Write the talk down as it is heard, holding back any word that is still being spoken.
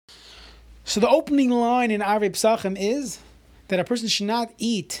So the opening line in Arei Pesachim is that a person should not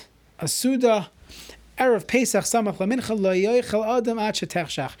eat a Suda Erev Pesach Samach LaMincha Lo Yochel Adam Ad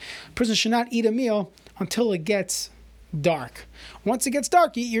Shetechshach. A person should not eat a meal until it gets dark. Once it gets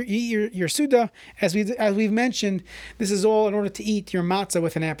dark, you eat your Suda. As we've mentioned, this is all in order to eat your matzah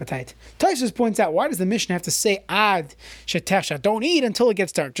with an appetite. Taisus points out, why does the Mishnah have to say Ad Shetechshach? Don't eat until it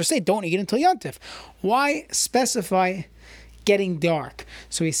gets dark. Just say don't eat until Yontif. Why specify getting dark?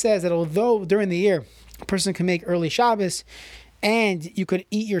 So he says that although during the year a person can make early Shabbos, and you could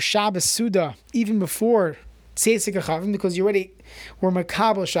eat your Shabbos Suda even before Tzeisik Achavim, because you already were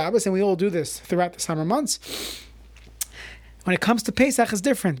Makabel Shabbos, and we all do this throughout the summer months. When it comes to Pesach, it's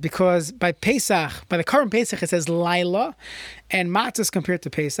different, because by the current Pesach, it says Laila, and matzah is compared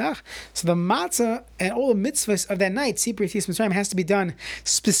to Pesach. So the matzah and all the mitzvahs of that night, Sipur Yitzias Mitzrayim, has to be done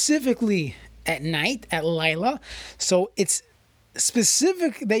specifically at night, at Laila. So it's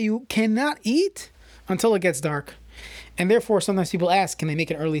specific that you cannot eat until it gets dark. And therefore, sometimes people ask, can they make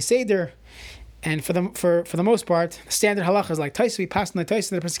an early seder? And for the most part, the standard halacha is like Taisa. We pass on the Taisa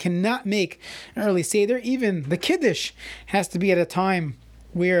that a person cannot make an early seder. Even the kiddush has to be at a time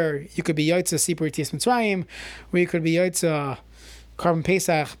where you could be yotza Sipur Yitzias Mitzrayim, where you could be yotza Karban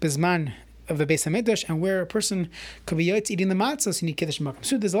Pesach Bizman of the Beis Hamikdash, and where a person could be yotza eating the matzah, so you need kiddush makam.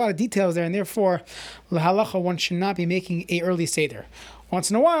 So there's a lot of details there, and therefore, the halacha, one should not be making a early seder. Once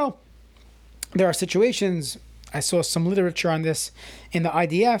in a while, there are situations. I saw some literature on this in the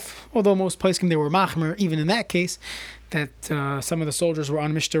IDF, although most poskim they were machmer, even in that case, that some of the soldiers were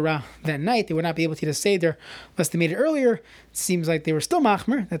on Mishtara that night. They would not be able to eat a seder unless they made it earlier. It seems like they were still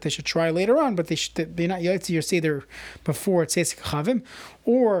machmer, that they should try later on, but they're not yotze your seder before Tzeisik Chavim.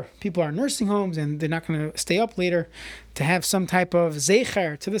 Or people are in nursing homes and they're not going to stay up later to have some type of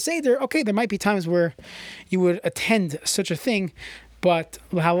zecher to the seder. Okay, there might be times where you would attend such a thing, but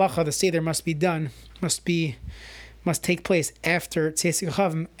l'halacha, the seder must take place after Tzeisik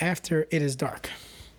Chavim, after it is dark.